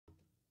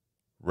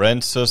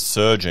Rents are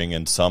surging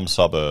in some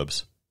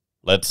suburbs.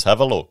 Let's have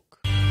a look.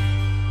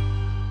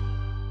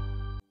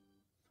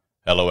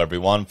 Hello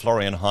everyone,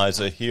 Florian.heise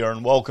here,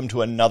 and welcome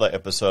to another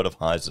episode of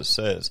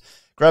HeiseSays.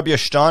 Grab your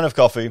stein of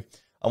coffee.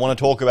 I want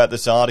to talk about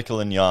this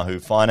article in Yahoo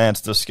Finance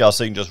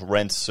discussing just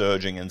rents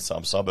surging in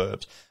some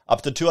suburbs.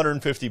 Up to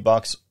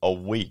 $250 a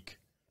week.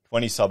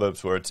 20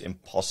 suburbs where it's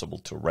impossible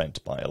to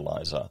rent, by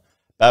Eliza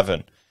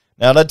Bavin.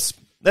 Now let's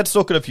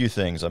look at a few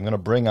things. I'm going to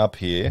bring up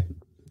here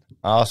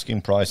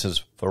asking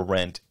prices for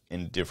rent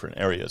in different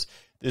areas.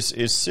 This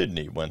is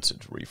Sydney. Once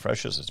it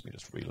refreshes, let me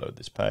just reload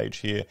this page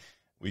here.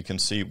 We can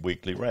see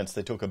weekly rents.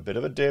 They took a bit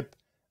of a dip,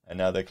 and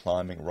now they're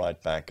climbing right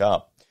back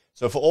up.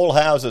 So for all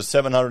houses,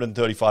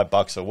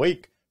 $735 a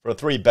week. For a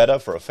three-bedder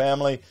for a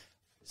family,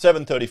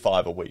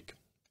 $735 a week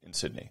in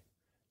Sydney.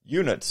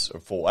 Units are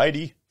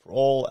 $480 for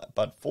all,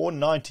 but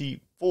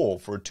 $494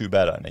 for a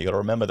two-bedder. Now you got to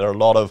remember there are a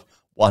lot of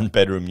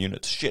one-bedroom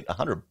units. Shit,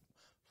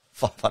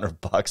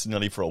 $500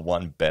 nearly for a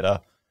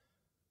one-bedder.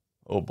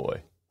 Oh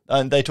boy.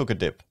 And they took a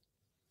dip.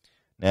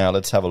 Now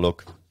let's have a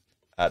look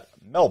at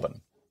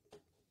Melbourne.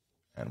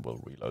 And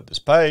we'll reload this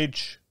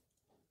page.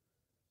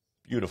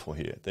 Beautiful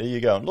here. There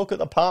you go. And look at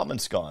the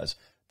apartments, guys.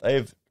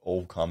 They've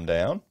all come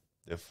down.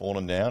 They've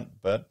fallen down.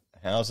 But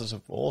houses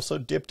have also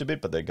dipped a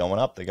bit, but they're going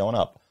up. They're going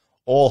up.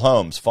 All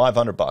homes,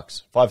 $500,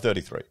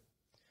 $533.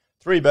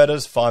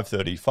 Three-bedders,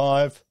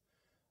 $535.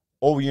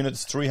 All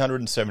units,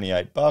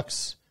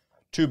 $378.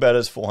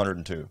 Two-bedders,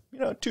 $402. You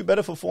know,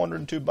 two-bedder for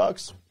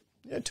 $402.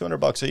 Yeah,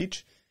 $200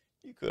 each.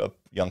 A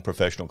young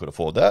professional could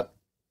afford that.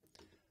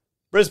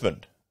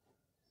 Brisbane.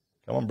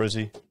 Come on,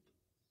 Brizzy.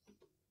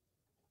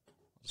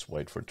 Just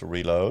wait for it to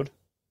reload.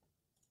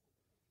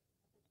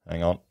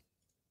 Hang on.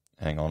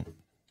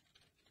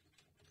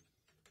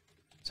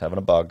 It's having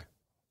a bug.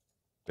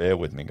 Bear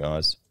with me,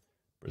 guys.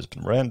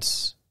 Brisbane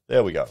rents.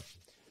 There we go.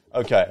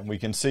 Okay, and we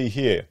can see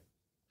here.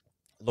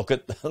 Look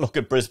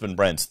at Brisbane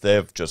rents.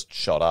 They've just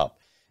shot up.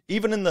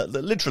 Even in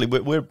literally,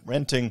 we're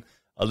renting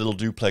a little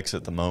duplex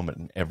at the moment,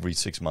 and every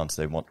 6 months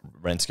they want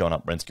rents going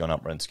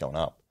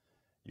up.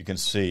 You can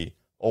see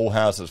all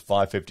houses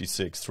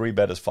 $556,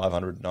 three-bedders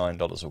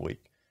 $509 a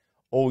week.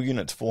 All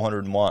units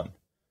 $401.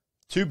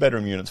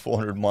 Two-bedroom units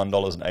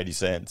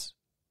 $401.80.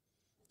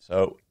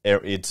 So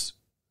it's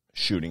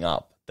shooting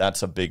up.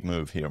 That's a big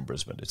move here in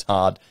Brisbane. It's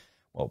hard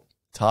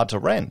to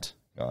rent,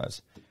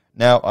 guys.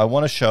 Now, I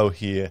want to show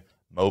here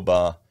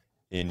Mobar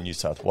in New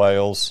South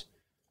Wales.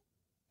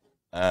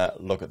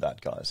 Look at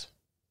that, guys.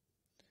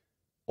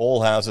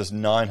 All houses,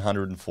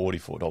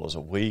 $944 a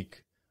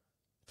week.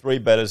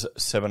 Three-bedders,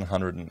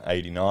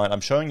 $789. I'm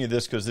showing you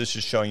this because this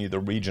is showing you the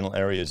regional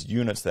areas.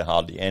 Units, they're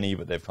hardly any,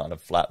 but they've kind of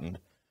flattened.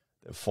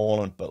 They've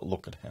fallen, but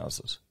look at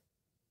houses.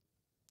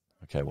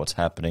 Okay, what's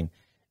happening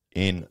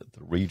in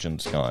the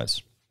regions,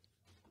 guys?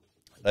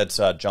 Let's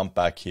jump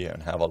back here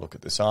and have a look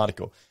at this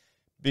article.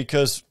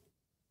 Because,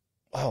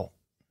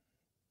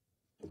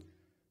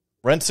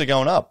 rents are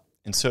going up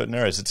in certain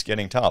areas. It's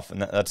getting tough,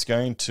 and that's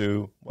going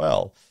to,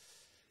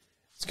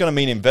 it's going to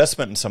mean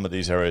investment in some of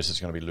these areas is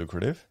going to be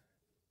lucrative.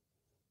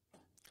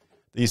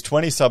 These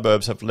 20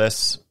 suburbs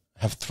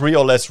have three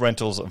or less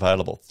rentals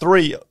available.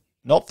 Three,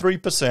 not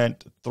 3%,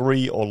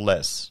 three or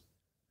less.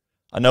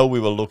 I know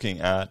we were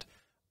looking at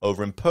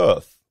over in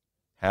Perth,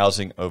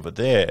 housing over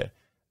there,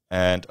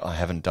 and I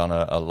haven't done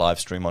a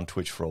live stream on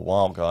Twitch for a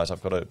while, guys.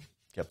 I've got to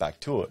get back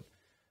to it.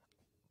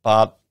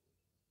 But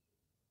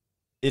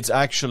it's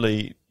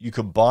actually, you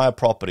could buy a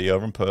property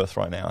over in Perth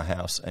right now, a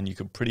house, and you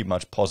could pretty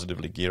much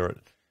positively gear it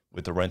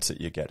with the rents that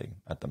you're getting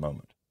at the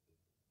moment.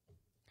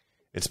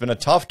 It's been a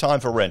tough time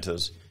for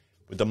renters,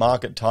 with the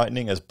market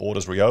tightening as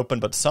borders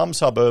reopen, but some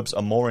suburbs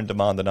are more in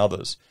demand than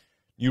others.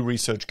 New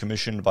research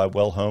commissioned by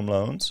Well Home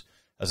Loans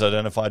has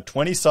identified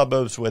 20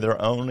 suburbs where there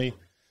are only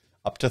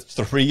up to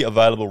 3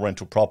 available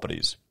rental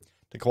properties.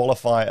 To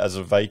qualify as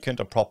a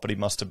vacant, a property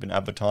must have been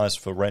advertised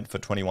for rent for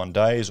 21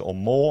 days or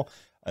more,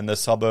 and the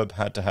suburb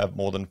had to have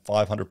more than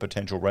 500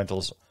 potential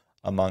rentals,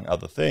 among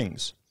other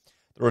things.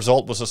 The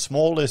result was a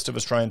small list of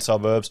Australian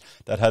suburbs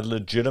that had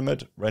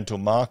legitimate rental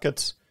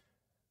markets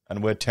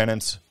and where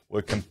tenants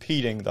were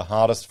competing the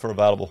hardest for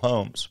available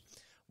homes.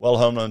 Well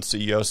Home Loans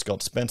CEO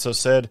Scott Spencer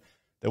said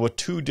there were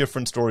 2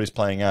 different stories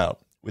playing out,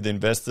 with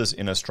investors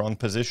in a strong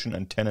position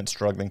and tenants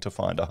struggling to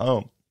find a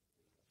home.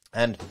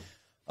 And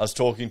I was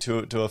talking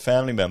to a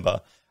family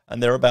member,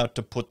 and they're about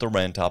to put the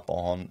rent up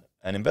on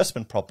an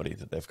investment property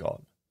that they've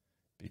got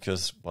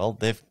because,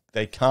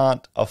 they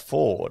can't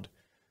afford.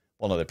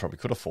 Well, no, they probably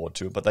could afford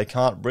to, but they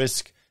can't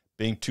risk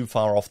being too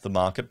far off the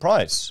market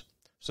price.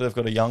 So they've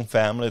got a young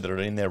family that are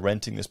in there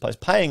renting this place,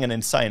 paying an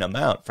insane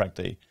amount,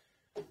 frankly,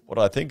 what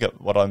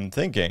I'm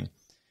thinking.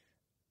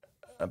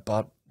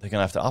 But they're going to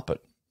have to up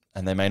it,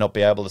 and they may not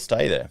be able to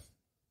stay there.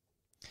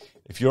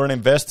 If you're an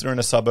investor in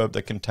a suburb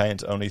that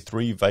contains only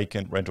 3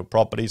 vacant rental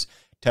properties,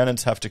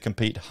 tenants have to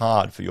compete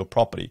hard for your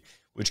property,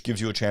 which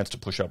gives you a chance to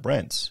push up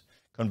rents.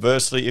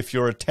 Conversely, if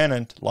you're a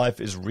tenant, life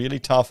is really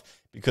tough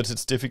because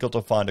it's difficult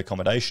to find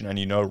accommodation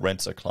and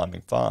rents are climbing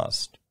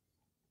fast.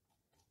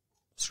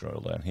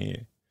 Scroll down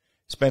here.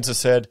 Spencer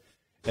said,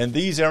 In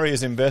these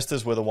areas,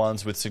 investors were the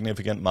ones with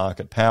significant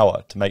market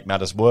power. To make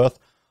matters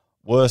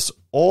worse,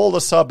 all the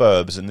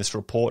suburbs in this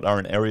report are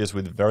in areas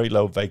with very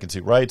low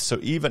vacancy rates, so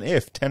even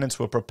if tenants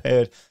were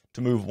prepared to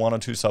move one or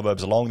two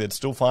suburbs along, they'd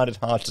still find it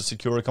hard to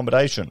secure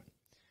accommodation.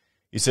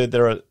 He said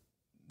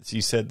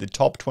the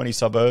top 20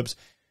 suburbs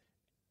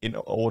in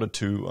order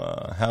to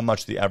how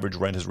much the average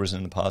rent has risen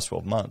in the past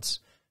 12 months.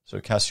 So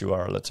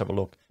Casuarina, let's have a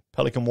look.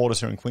 Pelican Waters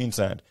here in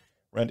Queensland,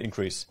 rent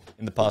increase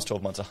in the past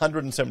 12 months,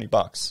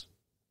 $170.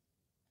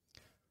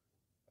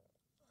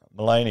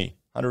 Mullaney,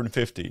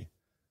 150.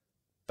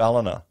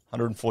 Ballina,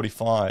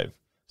 145.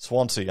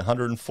 Swansea,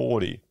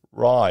 140.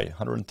 Rye,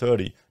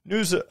 130.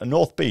 Noosa,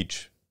 North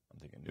Beach, I'm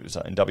thinking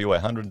Noosa in WA,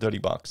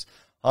 $130.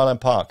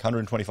 Highland Park,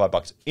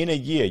 $125. In a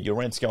year, your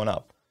rent's going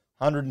up.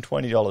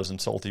 $120 in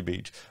Salty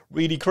Beach.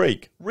 Reedy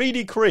Creek,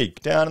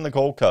 down in the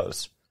Gold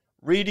Coast.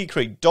 Reedy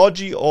Creek,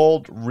 dodgy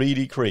old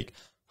Reedy Creek,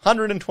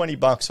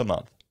 $120 a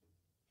month.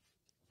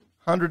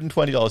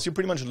 $120. You're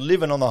pretty much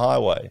living on the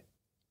highway.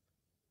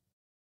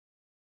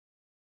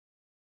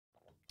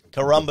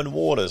 Currumbin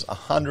Waters,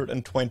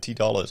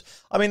 $120.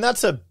 I mean,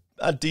 that's a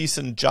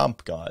decent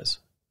jump, guys.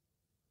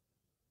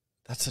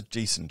 That's a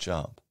decent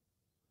jump.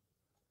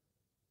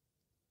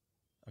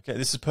 Okay,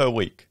 this is per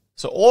week.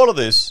 So all of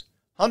this,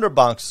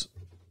 $100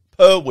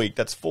 per week,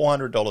 that's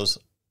 $400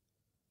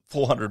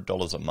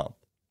 a month.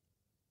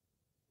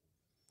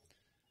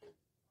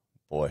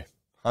 Boy,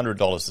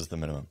 $100 is the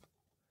minimum.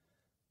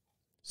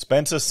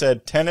 Spencer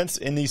said tenants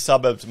in these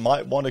suburbs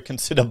might want to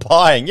consider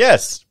buying.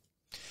 Yes,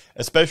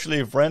 especially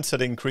if rents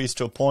had increased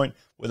to a point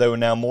where they were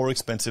now more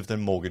expensive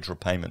than mortgage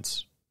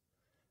repayments.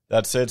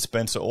 That said,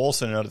 Spencer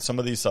also noted some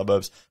of these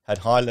suburbs had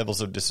high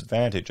levels of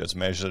disadvantage as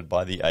measured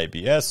by the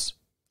ABS,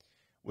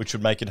 which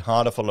would make it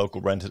harder for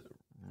local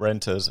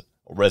renters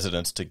or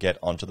residents to get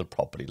onto the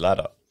property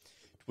ladder.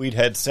 Tweed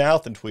Heads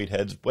South and Tweed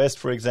Heads West,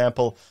 for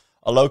example,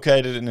 are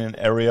located in an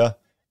area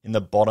in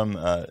the bottom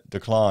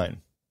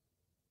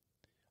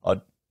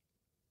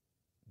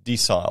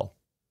decile,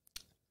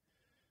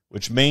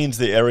 which means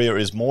the area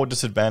is more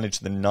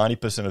disadvantaged than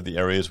 90% of the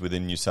areas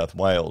within New South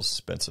Wales,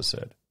 Spencer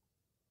said.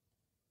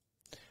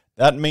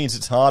 That means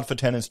it's hard for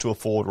tenants to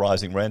afford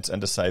rising rents and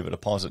to save a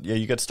deposit. Yeah,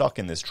 you get stuck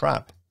in this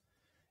trap.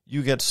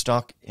 You get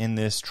stuck in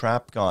this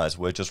trap, guys,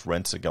 where just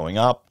rents are going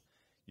up.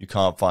 You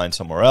can't find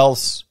somewhere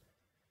else.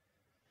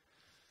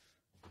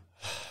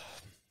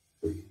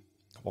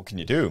 What can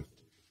you do?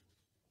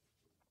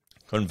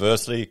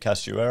 Conversely,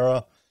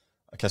 Casuarina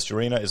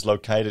is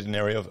located in an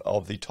area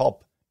of the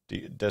top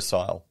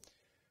decile,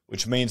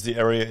 which means the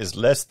area is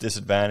less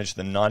disadvantaged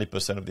than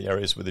 90% of the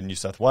areas within New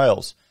South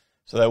Wales.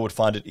 So they would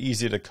find it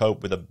easier to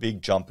cope with a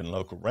big jump in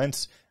local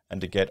rents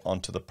and to get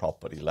onto the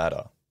property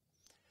ladder.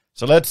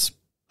 So let's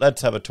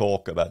have a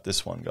talk about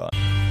this one, guys.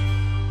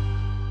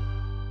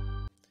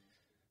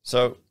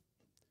 So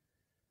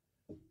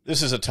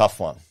this is a tough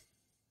one.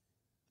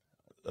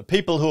 The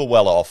people who are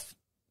well off,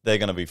 they're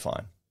going to be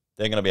fine.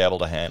 They're going to be able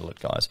to handle it,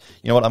 guys.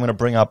 You know what? I'm going to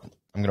bring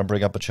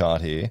up a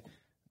chart here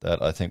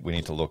that I think we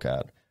need to look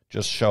at.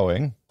 Just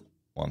showing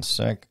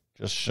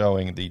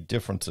the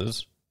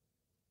differences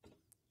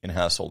in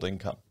household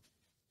income.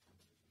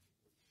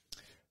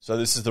 So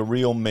this is the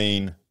real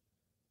mean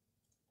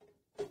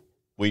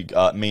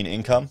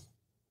income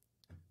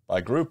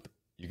by group.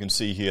 You can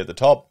see here at the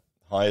top,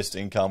 highest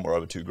income, we're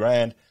over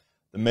 $2,000.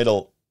 The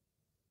middle,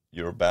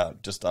 you're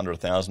about just under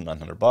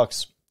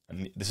 $1,900.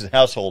 And this is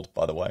household,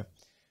 by the way.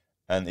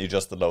 And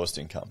just the lowest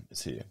income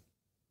is here.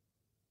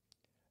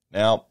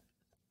 Now,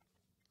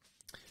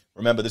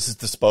 remember, this is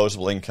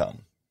disposable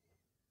income.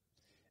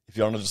 If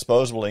you're on a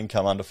disposable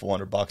income under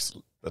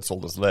 $400, that's all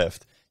that's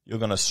left, you're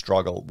going to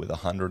struggle with a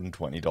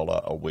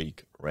 $120 a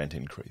week rent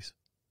increase.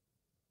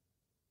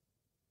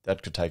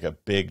 That could take a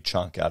big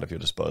chunk out of your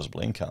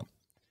disposable income.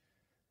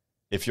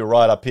 If you're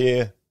right up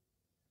here,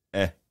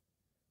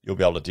 you'll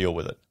be able to deal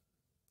with it.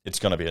 It's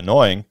going to be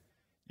annoying.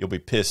 You'll be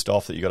pissed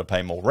off that you've got to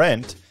pay more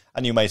rent,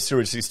 and you may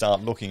seriously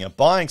start looking at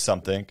buying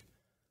something,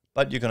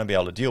 but you're going to be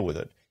able to deal with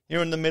it.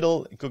 Here in the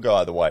middle, it could go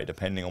either way,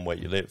 depending on where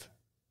you live.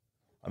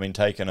 I mean,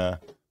 what are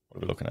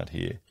we looking at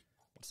here?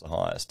 What's the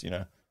highest?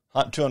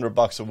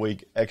 $200 a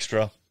week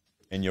extra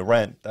in your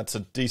rent. That's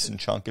a decent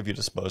chunk of your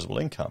disposable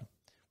income.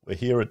 Where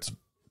here it's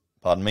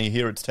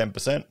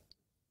 10%.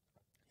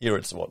 Here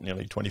it's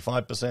nearly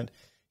 25%.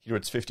 Here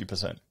it's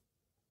 50%.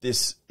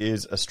 This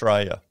is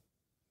Australia.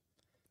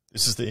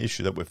 This is the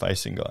issue that we're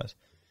facing, guys.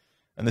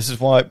 And this is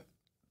why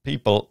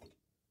people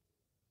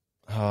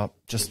are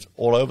just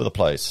all over the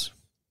place.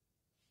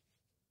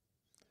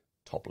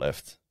 Top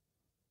left.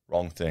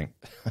 Wrong thing.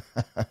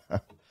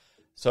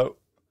 So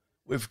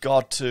we've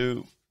got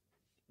to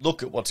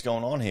look at what's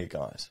going on here,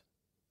 guys.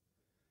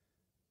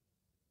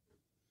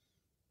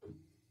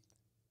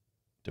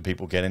 Do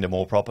people get into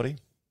more property?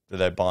 Do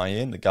they buy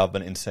in? The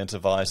government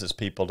incentivizes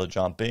people to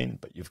jump in,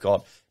 but you've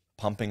got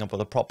pumping up of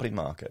the property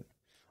market.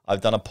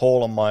 I've done a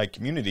poll on my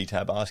community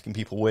tab asking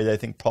people where they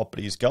think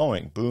property is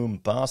going. Boom,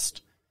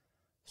 bust,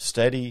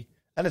 steady,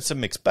 and it's a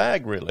mixed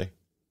bag, really.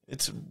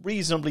 It's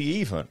reasonably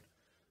even.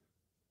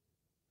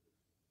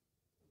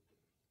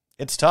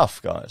 It's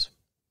tough, guys.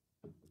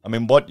 I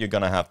mean, what you're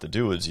going to have to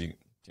do is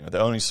the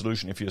only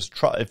solution, if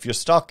you're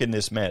stuck in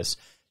this mess,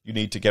 you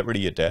need to get rid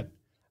of your debt.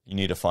 You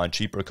need to find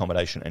cheaper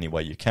accommodation any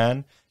way you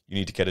can. You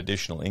need to get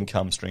additional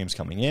income streams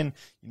coming in.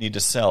 You need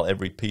to sell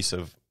every piece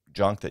of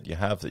junk that you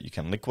have that you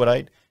can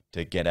liquidate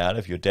to get out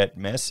of your debt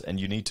mess. And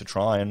you need to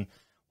try and,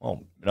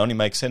 well, it only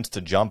makes sense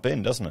to jump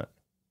in, doesn't it?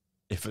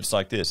 If it's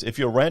like this, if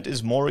your rent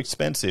is more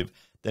expensive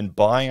than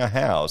buying a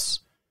house,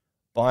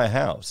 buy a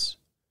house.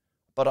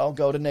 But I'll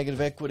go to negative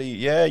equity.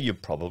 Yeah, you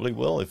probably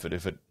will if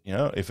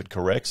it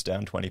corrects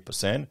down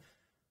 20%.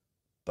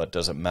 But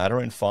does it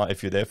matter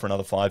if you're there for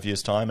another 5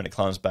 years' time and it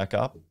climbs back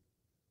up,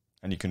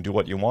 and you can do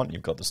what you want?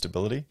 You've got the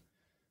stability.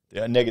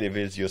 The negative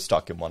is you're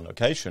stuck in one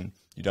location.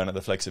 You don't have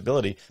the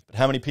flexibility. But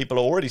how many people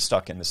are already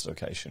stuck in this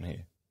location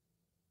here?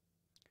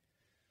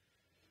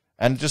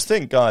 And just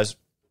think, guys,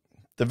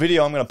 the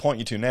video I'm going to point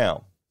you to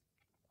now.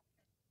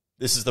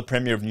 This is the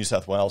Premier of New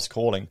South Wales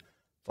calling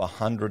for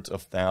hundreds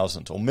of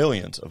thousands or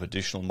millions of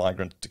additional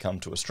migrants to come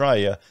to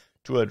Australia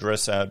to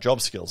address our job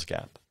skills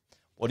gap.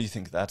 What do you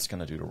think that's going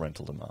to do to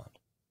rental demand?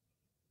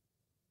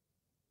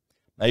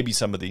 Maybe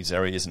some of these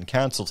areas and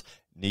councils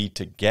need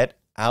to get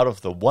out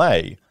of the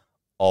way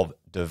of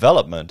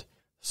development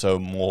so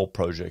more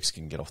projects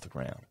can get off the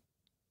ground.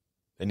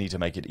 They need to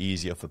make it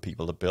easier for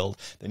people to build.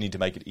 They need to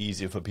make it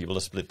easier for people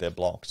to split their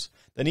blocks.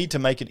 They need to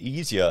make it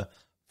easier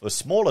for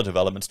smaller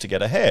developments to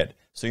get ahead,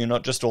 so you're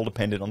not just all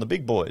dependent on the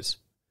big boys.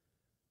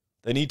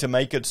 They need to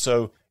make it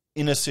so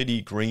inner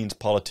city Greens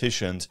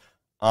politicians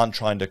aren't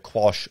trying to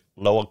quash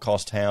lower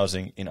cost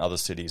housing in other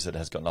cities that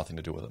has got nothing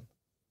to do with them.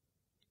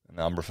 And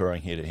I'm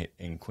referring here to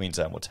in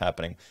Queensland what's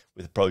happening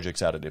with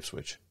projects out at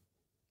Ipswich.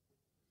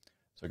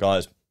 So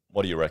guys,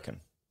 what do you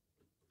reckon?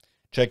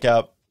 Check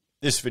out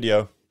this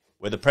video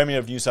where the Premier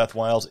of New South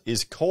Wales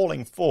is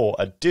calling for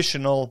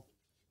additional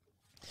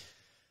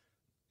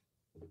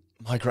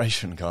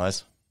migration,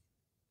 guys.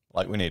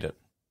 Like, we need it.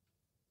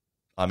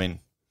 I mean,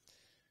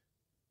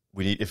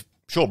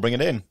 bring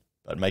it in,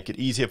 but make it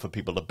easier for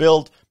people to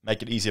build,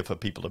 make it easier for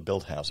people to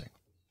build housing.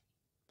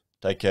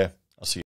 Take care.